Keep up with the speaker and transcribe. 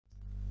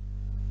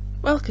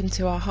Welcome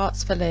to our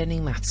Hearts for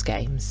Learning maths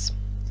games.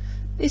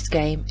 This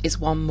game is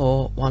one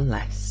more, one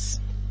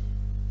less.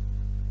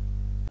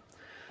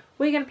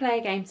 We're going to play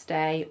a game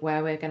today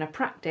where we're going to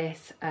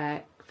practice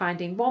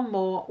finding one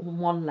more and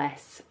one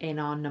less in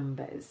our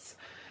numbers.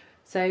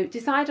 So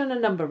decide on a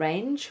number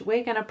range.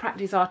 We're going to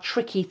practice our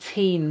tricky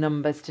teen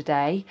numbers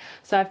today.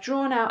 So I've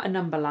drawn out a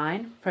number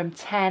line from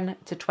 10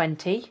 to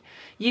 20.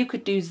 You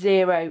could do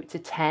 0 to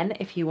 10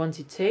 if you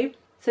wanted to.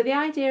 So the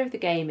idea of the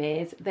game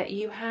is that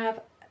you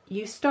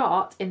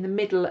start in the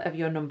middle of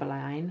your number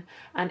line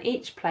and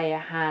each player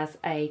has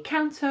a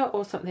counter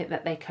or something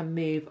that they can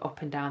move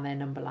up and down their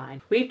number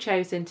line. We've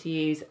chosen to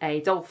use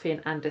a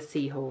dolphin and a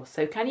seahorse.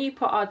 So can you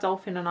put our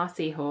dolphin and our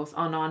seahorse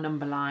on our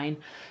number line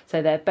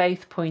so they're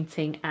both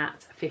pointing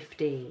at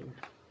 15?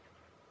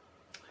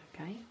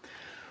 Okay.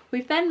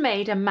 We've then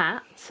made a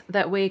mat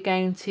that we're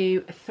going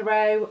to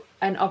throw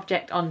an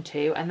object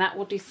onto, and that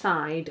will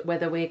decide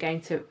whether we're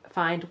going to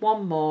find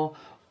one more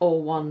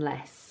or one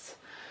less.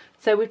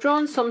 So we've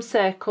drawn some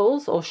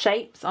circles or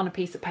shapes on a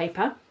piece of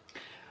paper.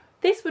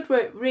 This would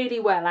work really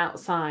well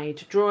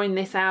outside, drawing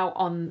this out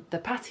on the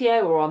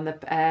patio or on the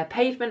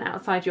pavement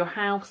outside your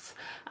house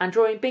and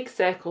drawing big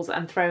circles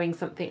and throwing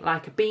something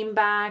like a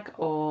beanbag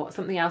or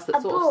something else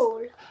that sort of... A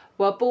ball?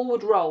 Well, a ball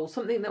would roll,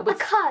 something that would... A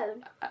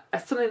cone?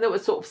 Something that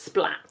would sort of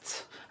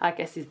splat, I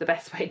guess is the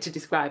best way to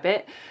describe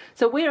it.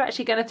 So we're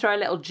actually going to throw a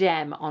little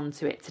gem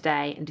onto it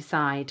today and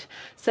decide.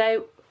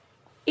 So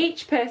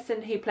each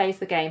person who plays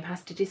the game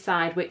has to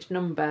decide which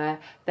number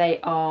they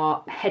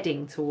are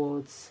heading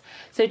towards.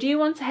 So do you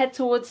want to head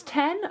towards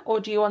 10 or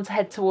do you want to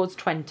head towards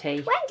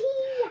 20?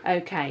 20!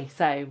 Okay,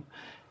 so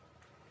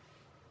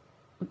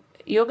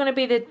you're going to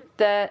be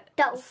the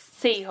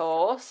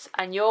seahorse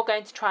and you're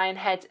going to try and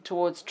head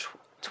towards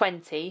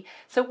 20.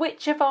 So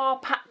which of our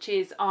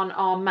patches on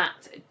our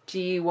mat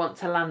do you want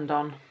to land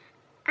on?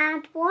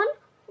 Add one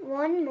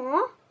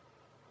more.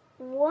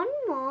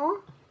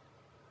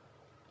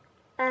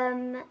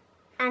 And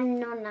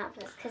none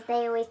others, because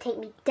they always take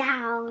me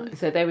down.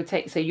 So they would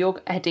take, so you're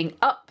heading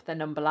up the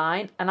number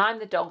line and I'm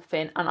the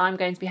dolphin and I'm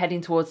going to be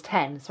heading towards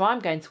 10. So I'm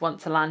going to want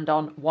to land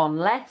on one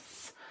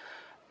less,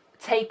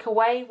 take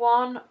away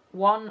one,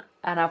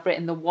 and I've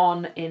written the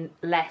one in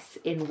less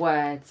in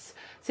words.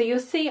 So you'll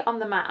see on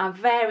the mat I've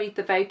varied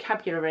the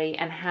vocabulary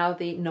and how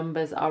the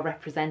numbers are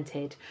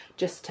represented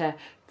just to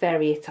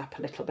vary it up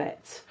a little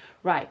bit.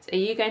 Right, are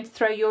you going to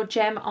throw your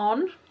gem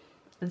on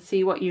and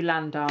see what you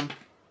land on?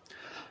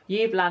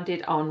 You've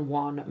landed on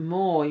one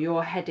more.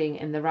 You're heading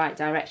in the right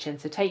direction.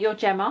 So take your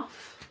gem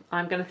off.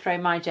 I'm going to throw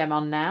my gem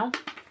on now.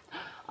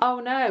 Oh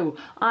no,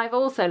 I've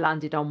also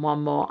landed on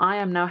one more. I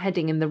am now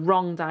heading in the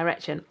wrong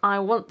direction. I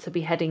want to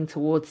be heading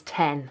towards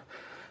 10,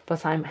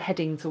 but I'm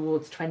heading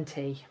towards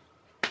 20.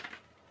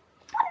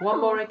 One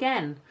more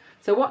again.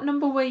 So what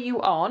number were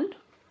you on?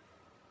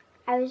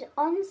 I was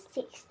on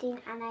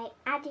 16 and I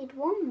added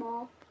one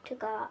more to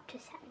go up to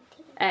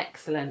 17.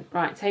 Excellent.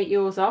 Right, take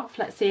yours off.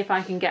 Let's see if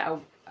I can get a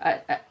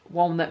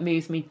one that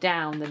moves me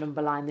down the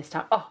number line this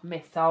time. Oh,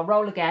 missed. I'll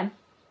roll again.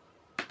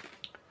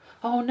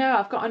 Oh no,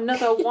 I've got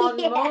another one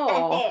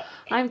more.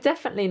 I'm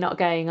definitely not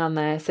going on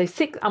there. So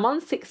I'm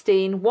on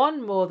 16.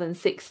 One more than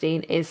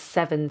 16 is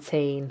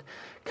 17.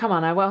 Come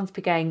on, I want to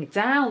be going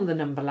down the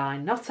number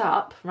line, not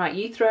up. Right,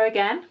 you throw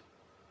again.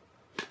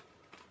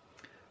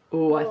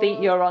 Oh, I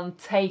think you're on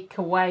take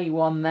away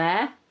one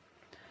there.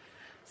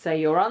 So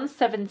you're on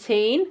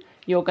 17.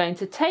 You're going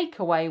to take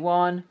away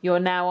one. You're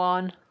now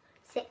on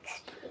 16.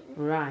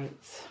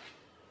 Right.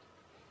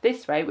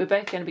 This rate, we're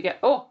both going to be going...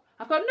 Oh,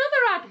 I've got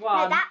another add one.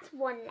 No, that's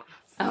one less.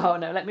 Oh,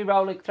 no, let me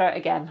roll it, throw it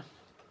again.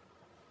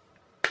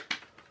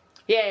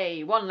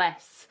 Yay, one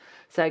less.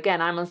 So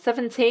again, I'm on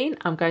 17.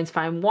 I'm going to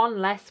find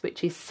one less,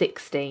 which is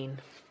 16.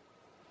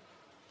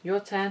 Your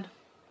turn.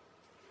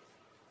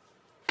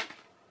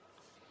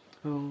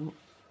 Oh,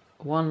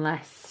 one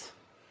less.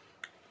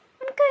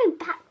 I'm going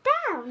back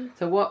down.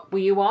 So what were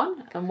you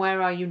on and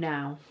where are you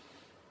now?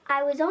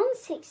 I was on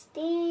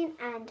 16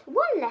 and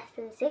one less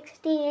than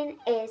 16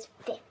 is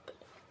 50.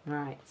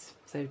 Right,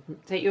 so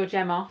take your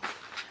gem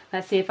off.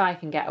 Let's see if I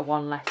can get a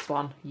one less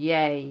one.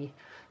 Yay.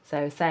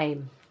 So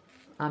same.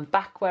 I'm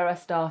back where I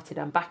started.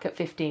 I'm back at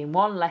 15.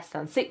 One less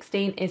than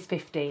 16 is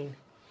 15.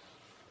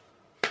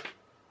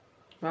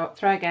 Well,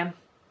 throw again.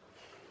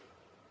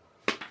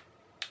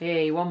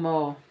 Yay, one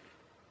more.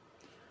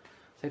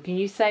 So can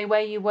you say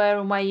where you were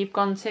and where you've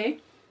gone to?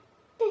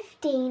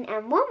 15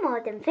 and one more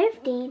than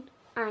 15.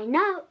 I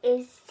know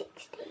is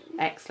 16.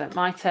 Excellent.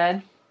 My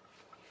turn.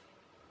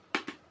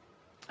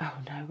 Oh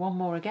no, one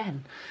more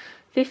again.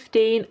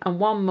 15 and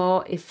one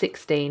more is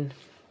 16.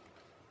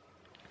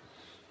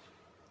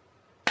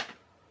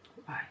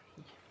 Right.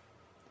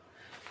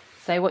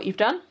 Say what you've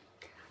done.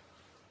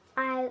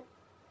 I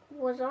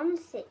was on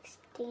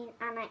 16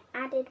 and I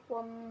added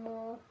one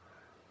more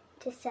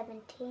to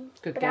 17.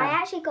 Good but girl. I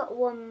actually got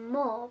one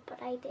more,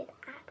 but I did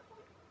add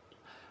one.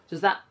 Does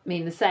that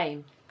mean the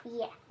same?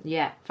 Yeah.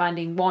 Yeah,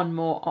 finding one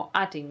more or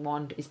adding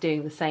one is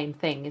doing the same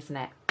thing, isn't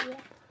it? Yeah.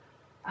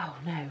 Oh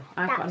no,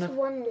 That's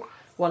one less.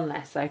 One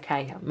less,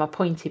 okay, my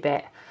pointy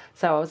bit.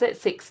 So I was at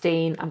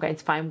 16, I'm going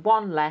to find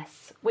one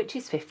less, which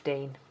is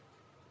 15.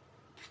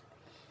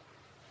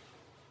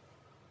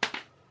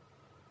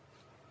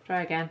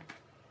 Try again.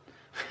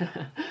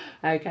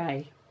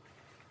 Okay.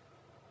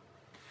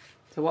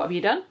 So what have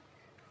you done?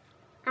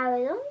 I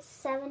was on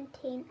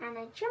 17 and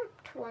I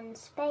jumped one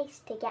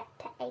space to get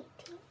to 18.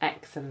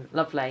 Excellent,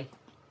 lovely.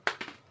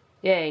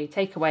 Yay,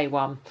 take away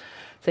 1.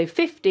 So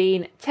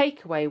 15,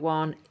 take away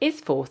 1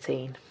 is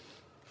 14.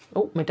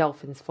 Oh, my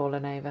dolphin's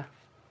fallen over.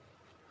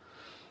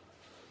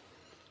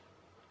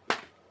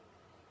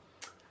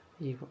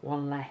 You've got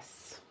one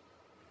less.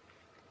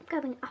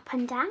 I'm going up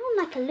and down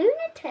like a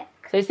lunatic.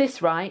 So is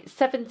this right?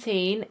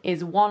 17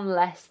 is 1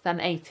 less than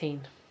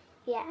 18.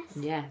 Yes.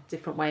 Yeah,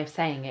 different way of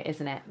saying it,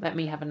 isn't it? Let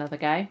me have another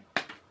go.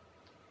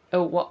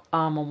 Oh, what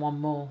arm on one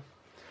more?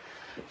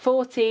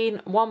 14,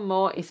 1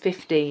 more is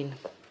 15.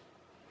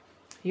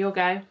 Your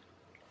go.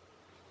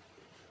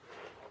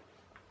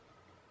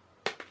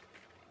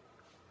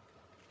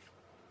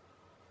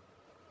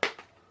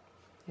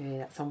 Yeah,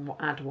 that's on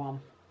add 1.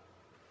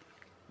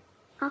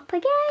 Up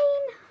again.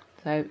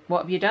 So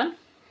what have you done?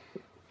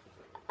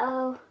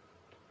 Oh,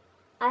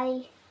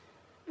 I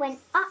went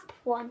up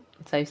 1.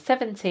 So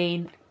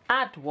 17,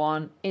 add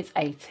 1 is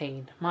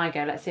 18. My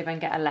go, let's see if I can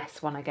get a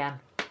less one again.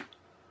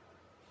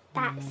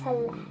 That's a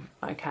less.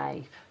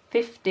 Okay,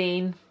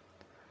 15,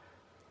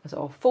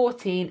 or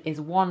 14 is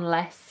 1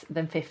 less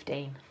than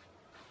 15.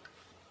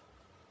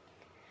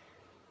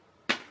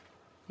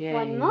 Yay.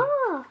 1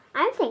 more.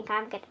 I think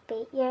I'm going to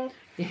beat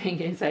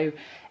you. So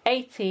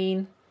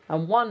 18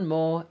 and 1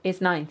 more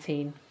is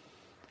 19.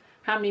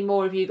 How many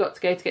more have you got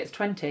to go to get to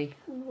 20?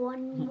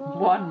 1 more.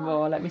 1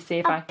 more. Let me see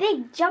if A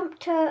big jump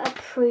to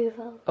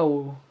approval.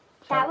 Oh.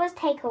 That was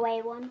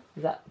takeaway 1.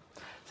 Is that...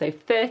 So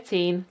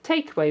 13,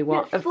 take away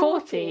 1. No,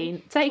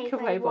 14, take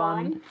away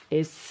 1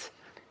 is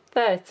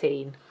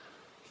 13.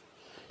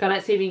 Go,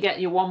 let's see if you can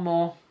get your 1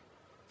 more.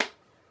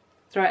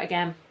 Throw it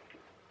again.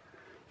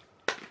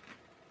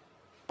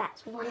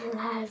 That's 1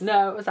 less.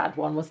 No, it was add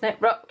 1, wasn't it?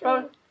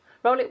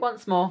 Roll it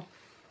once more.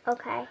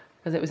 Okay.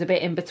 Because it was a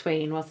bit in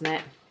between, wasn't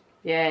it?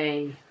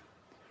 Yay.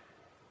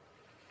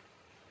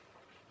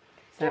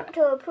 Jump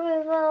to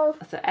approval.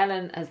 So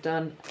Ellen has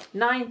done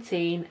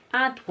 19,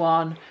 add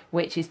 1,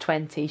 which is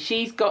 20.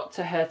 She's got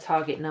to her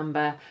target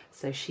number,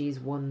 so she's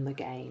won the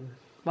game.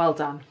 Well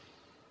done.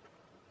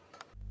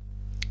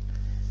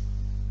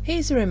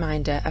 Here's a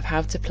reminder of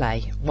how to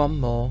play 1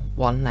 more,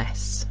 1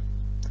 less.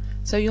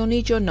 So you'll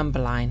need your number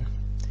line.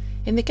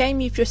 In the game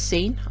you've just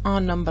seen,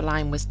 our number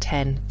line was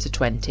 10 to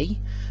 20,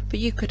 but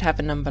you could have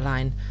a number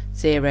line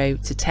 0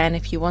 to 10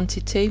 if you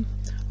wanted to,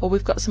 or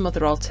we've got some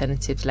other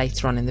alternatives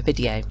later on in the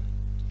video.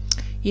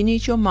 You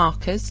need your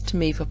markers to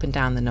move up and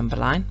down the number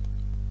line.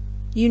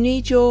 You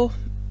need your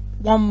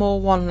 1 more,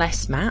 1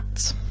 less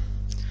mat.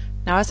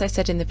 Now, as I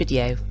said in the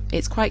video,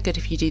 it's quite good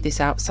if you do this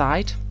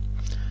outside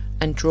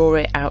and draw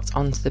it out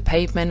onto the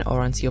pavement or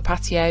onto your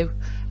patio,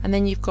 and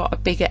then you've got a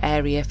bigger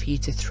area for you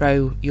to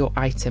throw your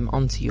item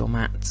onto your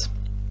mat.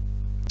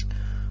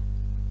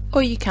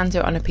 Or you can do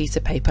it on a piece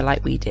of paper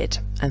like we did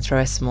and throw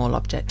a small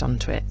object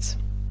onto it.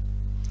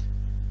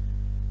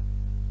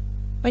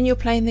 When you're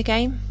playing the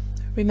game,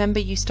 remember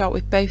you start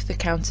with both the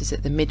counters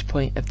at the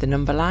midpoint of the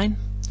number line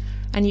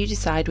and you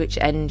decide which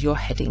end you're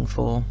heading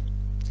for.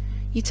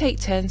 You take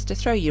turns to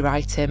throw your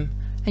item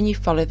and you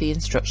follow the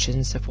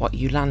instructions of what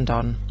you land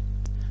on.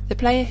 The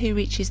player who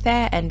reaches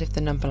their end of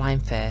the number line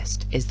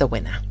first is the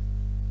winner.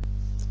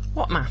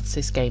 What maths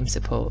this game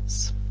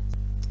supports?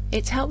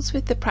 It helps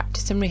with the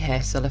practice and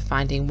rehearsal of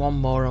finding 1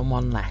 more and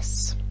 1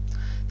 less.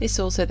 This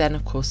also then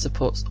of course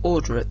supports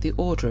order at the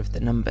order of the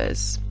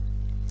numbers.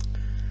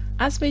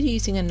 As we're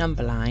using a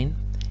number line,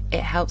 it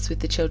helps with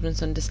the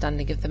children's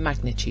understanding of the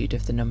magnitude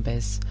of the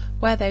numbers,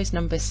 where those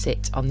numbers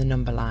sit on the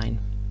number line.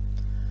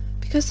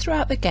 Because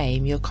throughout the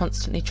game you're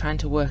constantly trying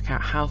to work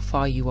out how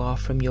far you are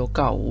from your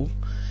goal,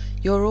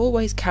 you're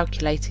always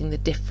calculating the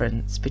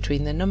difference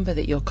between the number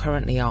that you're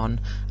currently on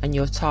and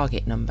your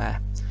target number.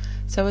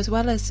 So as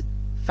well as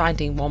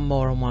finding 1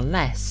 more and 1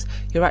 less,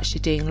 you're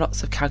actually doing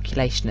lots of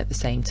calculation at the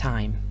same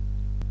time.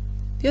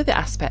 The other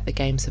aspect the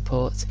game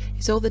supports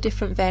is all the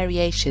different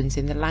variations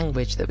in the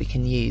language that we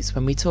can use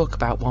when we talk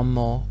about 1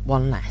 more,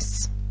 1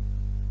 less.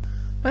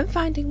 When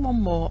finding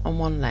 1 more and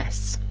 1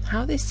 less,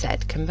 how this is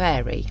said can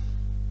vary.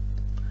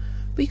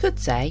 We could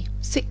say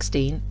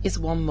 16 is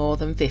 1 more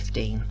than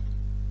 15.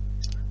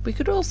 We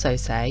could also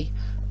say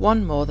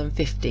 1 more than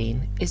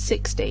 15 is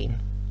 16.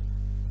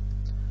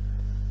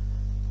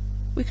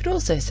 We could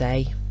also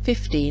say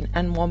 15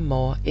 and 1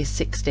 more is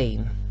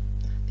 16.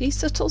 These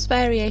subtle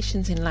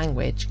variations in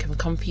language can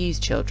confuse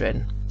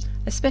children,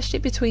 especially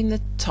between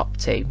the top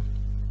two.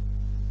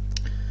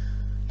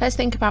 Let's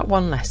think about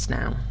 1 less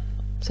now.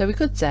 So we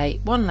could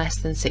say 1 less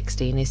than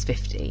 16 is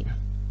 15.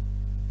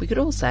 We could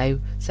also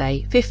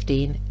say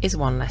 15 is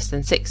 1 less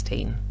than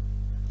 16.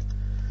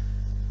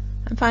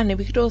 And finally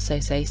we could also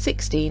say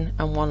 16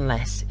 and 1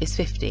 less is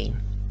 15.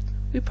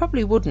 We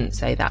probably wouldn't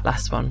say that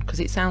last one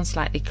because it sounds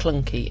slightly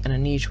clunky and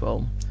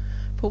unusual,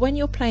 But when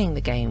you're playing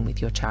the game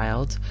with your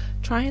child,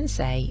 try and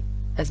say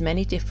as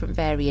many different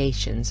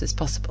variations as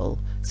possible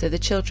so the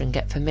children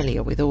get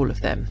familiar with all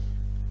of them.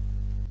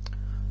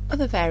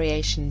 Other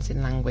variations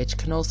in language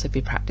can also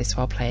be practiced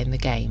while playing the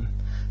game.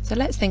 So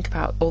let's think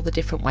about all the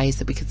different ways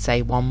that we could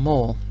say one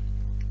more.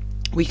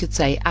 We could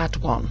say add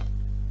one.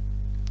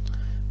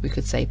 We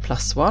could say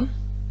plus one.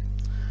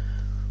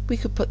 We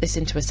could put this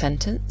into a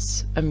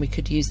sentence and we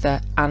could use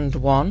the and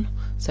one.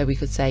 So we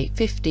could say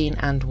 15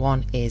 and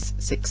 1 is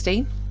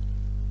 16.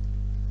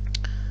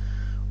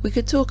 We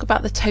could talk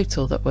about the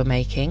total that we're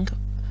making.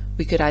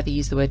 We could either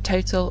use the word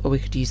total or we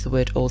could use the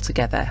word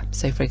altogether.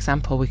 So for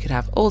example, we could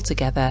have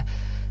altogether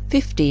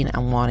 15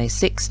 and 1 is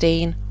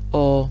 16,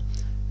 or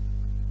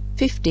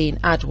 15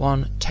 add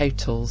 1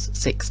 totals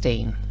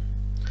 16.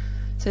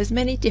 So there's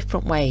many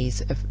different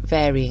ways of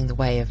varying the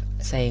way of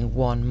saying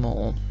one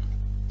more.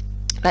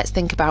 Let's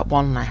think about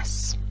one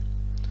less.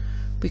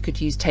 We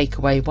could use take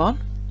away one.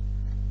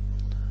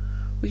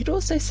 We could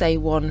also say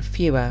one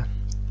fewer.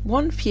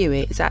 One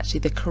fewer is actually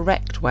the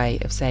correct way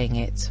of saying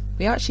it.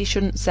 We actually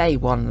shouldn't say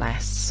one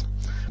less,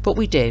 but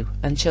we do,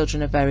 and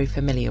children are very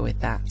familiar with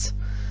that.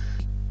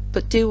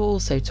 But do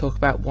also talk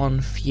about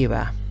one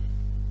fewer.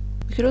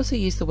 We could also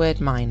use the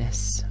word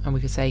minus, and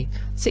we could say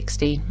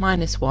 16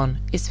 minus 1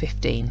 is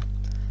 15.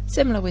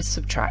 Similar with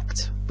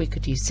subtract. We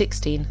could use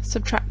 16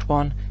 subtract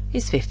 1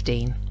 is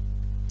 15.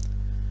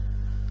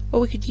 Or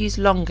we could use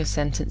longer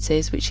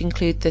sentences which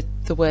include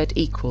the word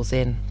equals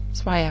in.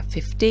 So I have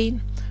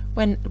 15,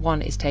 when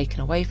 1 is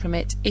taken away from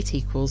it, it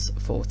equals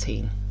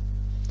 14.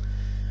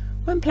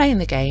 When playing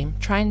the game,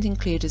 try and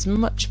include as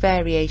much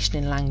variation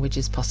in language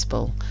as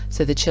possible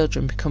so the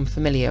children become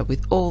familiar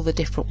with all the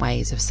different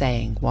ways of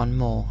saying one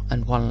more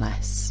and one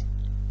less.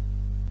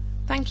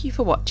 Thank you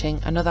for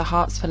watching another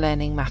Hearts for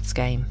Learning maths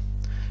game.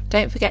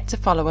 Don't forget to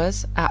follow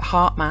us at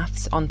Heart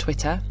Maths on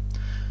Twitter.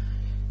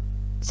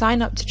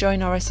 Sign up to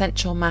join our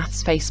Essential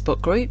Maths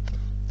Facebook group,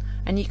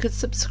 and you could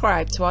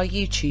subscribe to our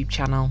YouTube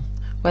channel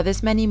where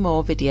there's many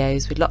more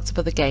videos with lots of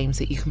other games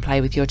that you can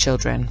play with your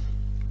children.